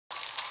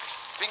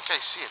think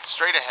I see it,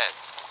 straight ahead.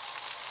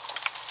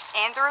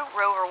 Andrew,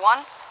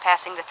 Rover-1,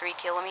 passing the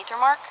 3-kilometer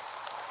mark.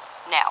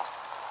 Now.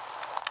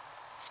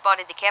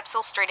 Spotted the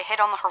capsule straight ahead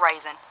on the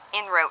horizon.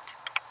 En route.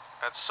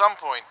 At some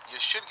point,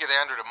 you should get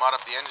Andrew to mod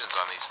up the engines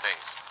on these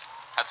things.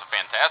 That's a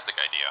fantastic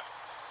idea.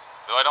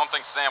 Though I don't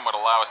think Sam would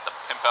allow us to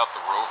pimp out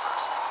the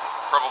rovers.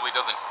 Probably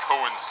doesn't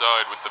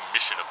coincide with the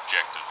mission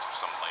objectives or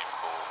some lame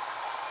bull.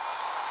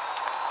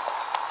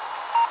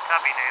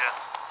 Copy, Data.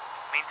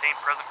 Maintain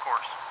present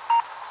course.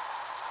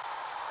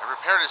 I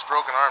repaired his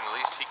broken arm. The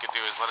least he could do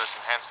is let us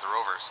enhance the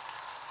rovers.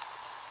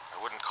 I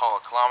wouldn't call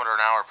a kilometer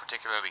an hour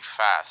particularly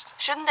fast.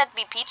 Shouldn't that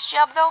be Pete's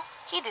job, though?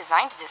 He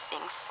designed these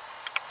things.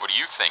 What do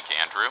you think,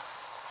 Andrew?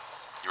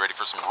 You ready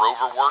for some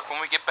rover work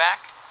when we get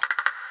back?